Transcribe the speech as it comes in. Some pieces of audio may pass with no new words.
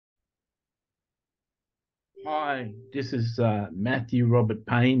Hi, this is Matthew Robert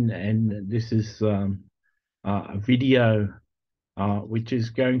Payne, and this is a video which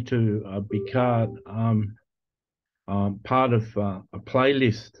is going to become part of a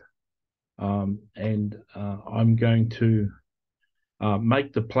playlist, and I'm going to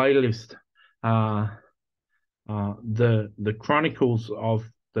make the playlist uh, the chronicles of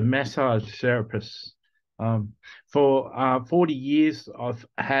the massage therapists. Um, for 40 years, I've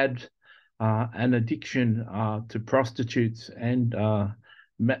had an addiction to prostitutes and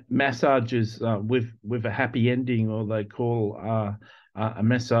massages with a happy ending, or they call a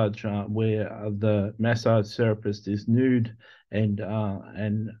massage where the massage therapist is nude and uh,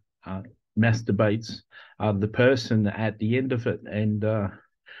 masturbates the person at the end of it, and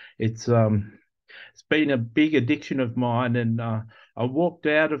it's um, it's been a big addiction of mine, and I walked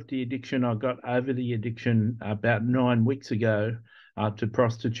out of the addiction. I got over the addiction about 9 weeks ago to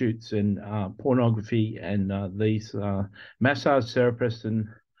prostitutes and pornography and these massage therapists. And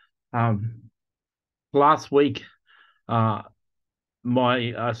um, last week, uh,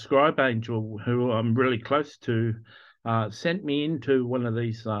 my scribe angel, who I'm really close to, sent me into one of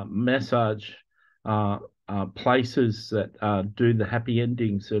these massage uh, places that do the happy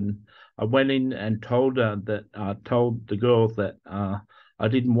endings. And I went in and told her that told the girl that I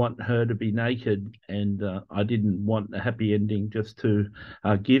didn't want her to be naked, and I didn't want a happy ending, just to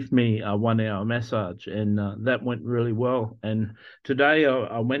give me a 1 hour massage. And that went really well. And today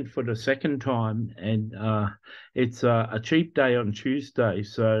I went for the second time, and it's a cheap day on Tuesday,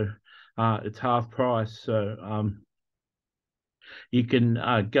 so it's half price. So you can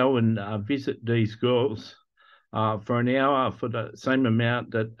go and visit these girls for an hour for the same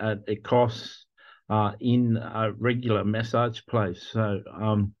amount that it costs in a regular massage place. So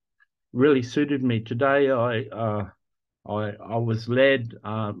really suited me today. I was led.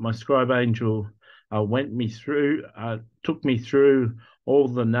 My scribe angel took me through all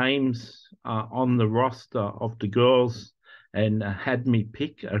the names on the roster of the girls, and had me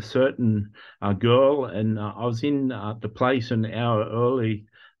pick a certain girl. And I was in the place an hour early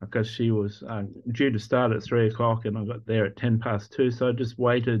because she was due to start at 3 o'clock, and I got there at 2:10. So I just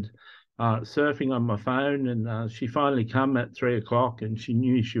waited. Surfing on my phone, and she finally come at 3 o'clock, and she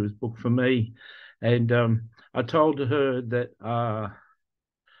knew she was booked for me. And I told her that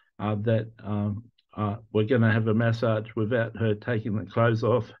we're going to have a massage without her taking the clothes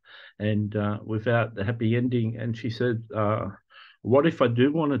off, and without the happy ending. And she said, "What if I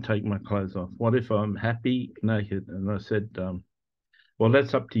do want to take my clothes off? What if I'm happy naked?" And I said, "Well,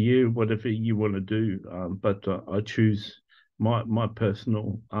 that's up to you. Whatever you want to do, but I choose my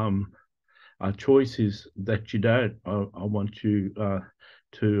personal choice is that you don't. I want you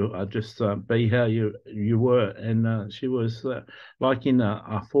to just be how you were." And she was like in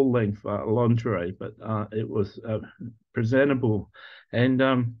a full length lingerie, but it was presentable. And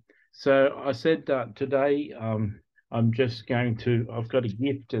so I said today, I'm just going to. I've got a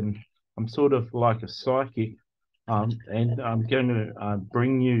gift, and I'm sort of like a psychic. And I'm going to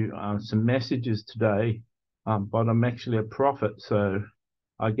bring you some messages today, but I'm actually a prophet, so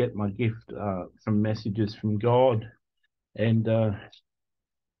I get my gift from messages from God. And I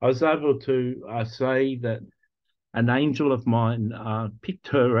was able to say that an angel of mine picked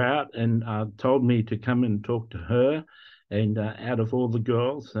her out and told me to come and talk to her, and out of all the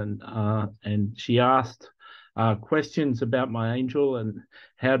girls. And she asked questions about my angel, and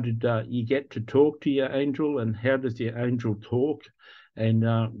how did you get to talk to your angel, and how does your angel talk. And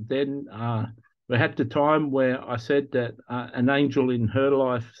then we had the time where I said that an angel in her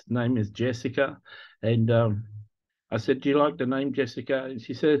life's name is Jessica. And I said, "Do you like the name Jessica?" And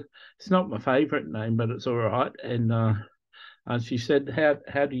she said, "It's not my favorite name, but it's all right." And she said,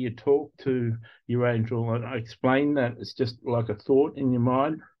 how do you talk to your angel?" And I explained that it's just like a thought in your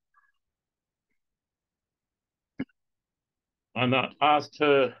mind. And I asked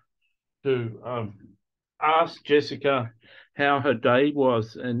her to ask Jessica how her day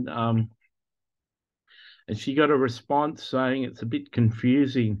was, and she got a response saying it's a bit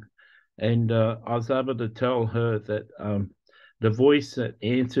confusing. And I was able to tell her that the voice that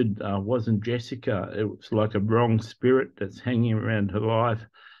answered wasn't Jessica. It was like a wrong spirit that's hanging around her life.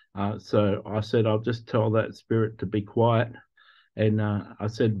 So I said, "I'll just tell that spirit to be quiet." And I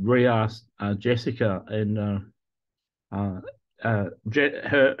said, "Re-ask Jessica." And uh,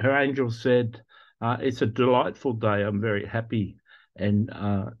 her angel said, "It's a delightful day. I'm very happy." And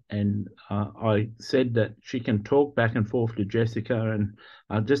I said that she can talk back and forth to Jessica, and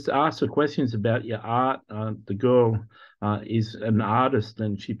just ask her questions about your art. The girl is an artist,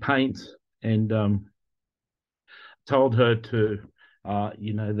 and she paints. And told her to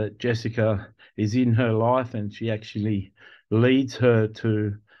that Jessica is in her life, and she actually leads her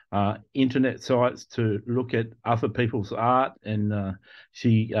to internet sites to look at other people's art, and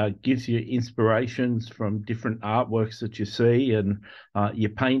she gives you inspirations from different artworks that you see, and you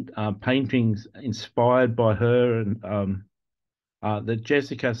paint paintings inspired by her, and that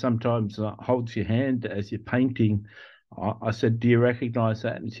Jessica sometimes holds your hand as you're painting. I said, "Do you recognize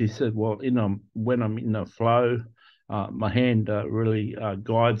that?" And she said, "Well, when I'm in a flow, my hand really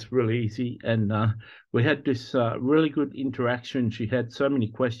guides really easy." And we had this really good interaction. She had so many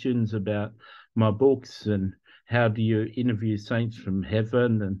questions about my books and how do you interview saints from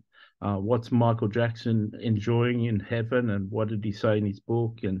heaven, and what's Michael Jackson enjoying in heaven, and what did he say in his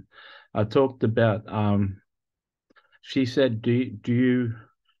book? And I talked about. She said, "Do you?"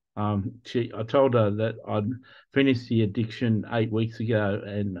 I told her that I'd finished the addiction 8 weeks ago,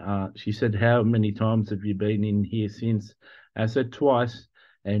 and she said, "How many times have you been in here since?" I said twice,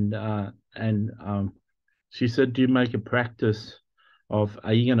 and she said, "Do you make a practice of?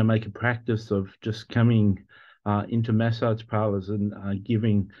 Are you going to make a practice of just coming into massage parlors and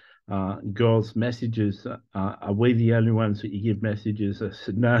giving girls messages? Are we the only ones that you give messages?" I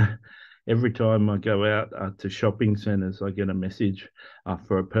said, "No." Every time I go out to shopping centres, I get a message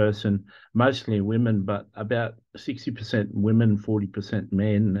for a person, mostly women, but about 60% women, 40%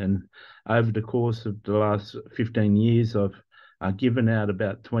 men. And over the course of the last 15 years, I've given out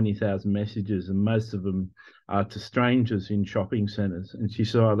about 20,000 messages, and most of them are to strangers in shopping centres. And she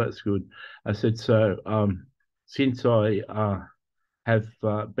said, "Oh, that's good." I said, "So since I have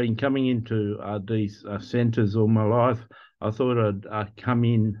been coming into these centres all my life, I thought I'd come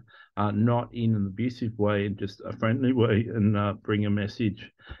in not in an abusive way, and just a friendly way, and bring a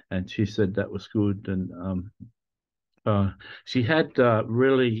message." And she said that was good. And she had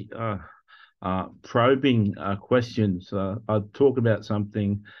really probing questions. I'd talk about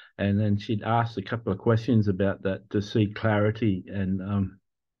something, and then she'd ask a couple of questions about that to see clarity. And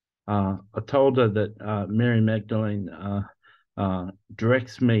I told her that Mary Magdalene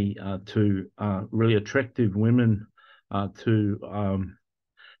directs me to really attractive women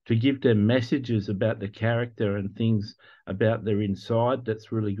to give them messages about the character and things about their inside.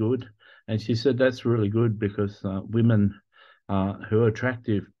 That's really good. And she said that's really good because women who are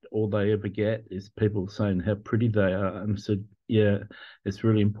attractive, all they ever get is people saying how pretty they are. And I said, yeah, it's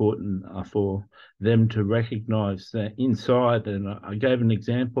really important for them to recognize that inside. And I gave an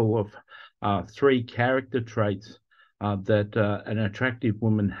example of 3 character traits that an attractive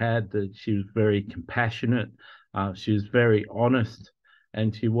woman had: that she was very compassionate, she was very honest,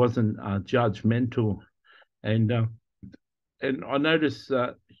 and she wasn't judgmental. And and I noticed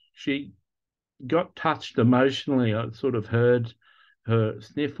she got touched emotionally. I sort of heard her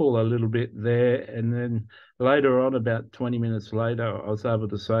sniffle a little bit there, and then later on, about 20 minutes later, I was able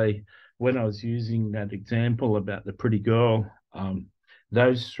to say, when I was using that example about the pretty girl,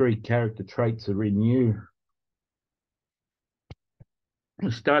 those 3 character traits are in you. I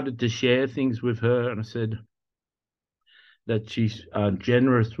started to share things with her, and I said that she's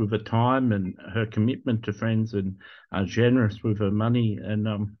generous with her time and her commitment to friends, and generous with her money.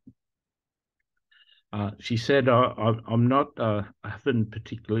 And she said, I'm not, I haven't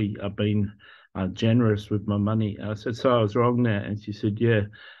particularly been generous with my money." I said, "So I was wrong there?" And she said, "Yeah."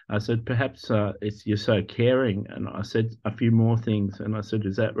 I said, "Perhaps it's you're so caring." And I said a few more things. And I said,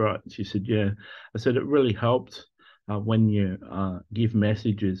 "Is that right?" And she said, "Yeah." I said, "It really helps when you give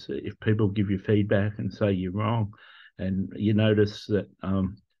messages, if people give you feedback and say you're wrong." And you notice that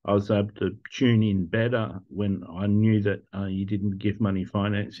I was able to tune in better when I knew that you didn't give money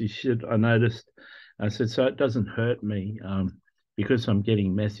finance. She said, "I noticed." I said, "So it doesn't hurt me because I'm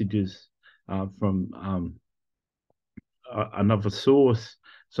getting messages from another source.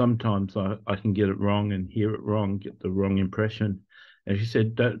 Sometimes I can get it wrong and hear it wrong, get the wrong impression." And she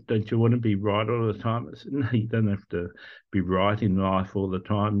said, don't you want to be right all the time?" I said, "No, you don't have to be right in life all the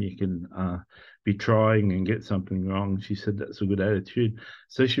time. You can be trying and get something wrong." She said, "That's a good attitude."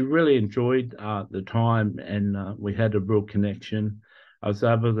 So she really enjoyed the time, and we had a real connection. I was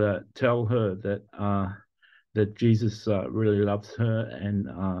able to tell her that Jesus really loves her,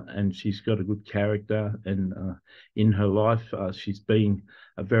 and she's got a good character, and in her life she's been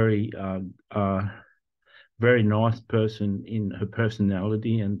a very nice person in her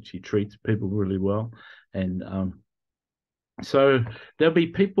personality, and she treats people really well. And so there'll be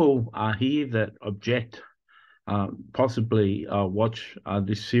people here that object, possibly watch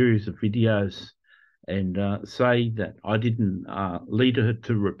this series of videos and say that I didn't lead her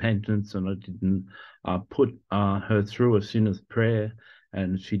to repentance, and I didn't put her through a sinner's prayer,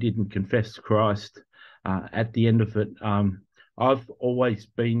 and she didn't confess Christ. At the end of it, I've always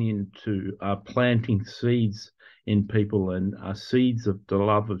been into planting seeds in people, and seeds of the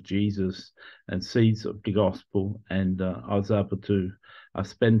love of Jesus and seeds of the gospel. And I was able to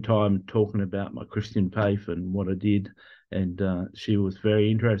spend time talking about my Christian faith and what I did. And she was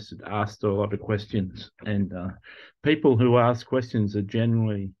very interested, asked a lot of questions. And people who ask questions are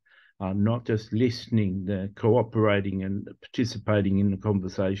generally not just listening, they're cooperating and participating in the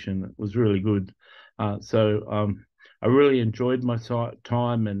conversation. It was really good. So I really enjoyed my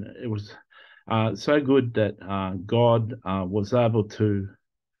time, and it was so good that God was able to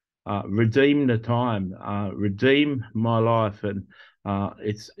redeem the time, redeem my life, and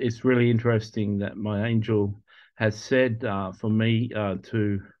it's really interesting that my angel has said for me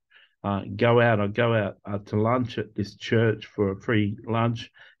to go out. I go out to lunch at this church for a free lunch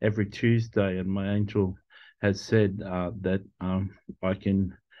every Tuesday, and my angel has said that I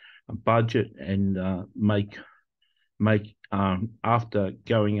can budget and make after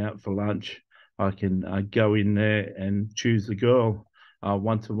going out for lunch, I can go in there and choose a girl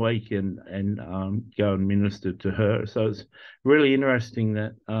once a week and go and minister to her. So it's really interesting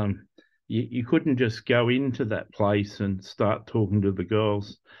that you couldn't just go into that place and start talking to the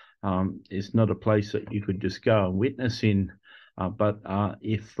girls. It's not a place that you could just go and witness in. But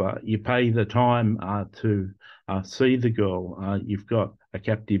if you pay the time to see the girl, you've got a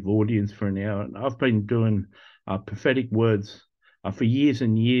captive audience for an hour. And I've been doing prophetic words for years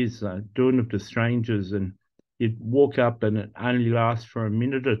and years, doing it to strangers, and you'd walk up and it only lasts for a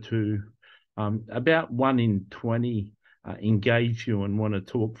minute or two. About 1 in 20 engage you and want to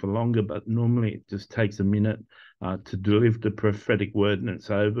talk for longer, but normally it just takes a minute to deliver the prophetic word and it's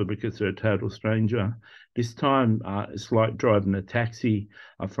over because they're a total stranger. This time it's like driving a taxi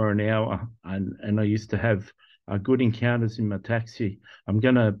for an hour, and I used to have good encounters in my taxi. I'm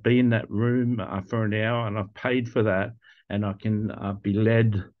going to be in that room for an hour, and I've paid for that, and I can be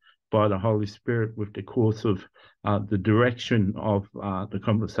led by the Holy Spirit with the course of the direction of the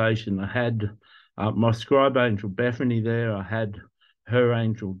conversation. I had my scribe angel Bethany there. I had her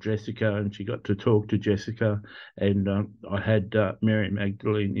angel Jessica, and she got to talk to Jessica, and I had Mary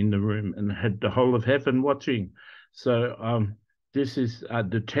Magdalene in the room, and had the whole of heaven watching. So this is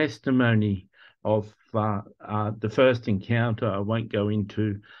the testimony of the first encounter. I won't go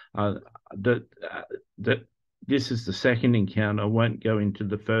into the this is the second encounter. I won't go into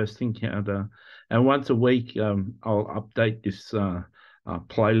the first encounter. And once a week, I'll update this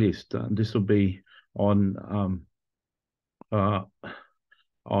playlist. This will be on uh,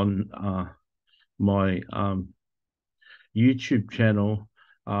 my YouTube channel,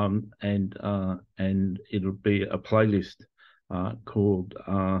 and it'll be a playlist called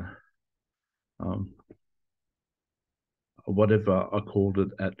whatever I called it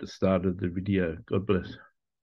at the start of the video. God bless.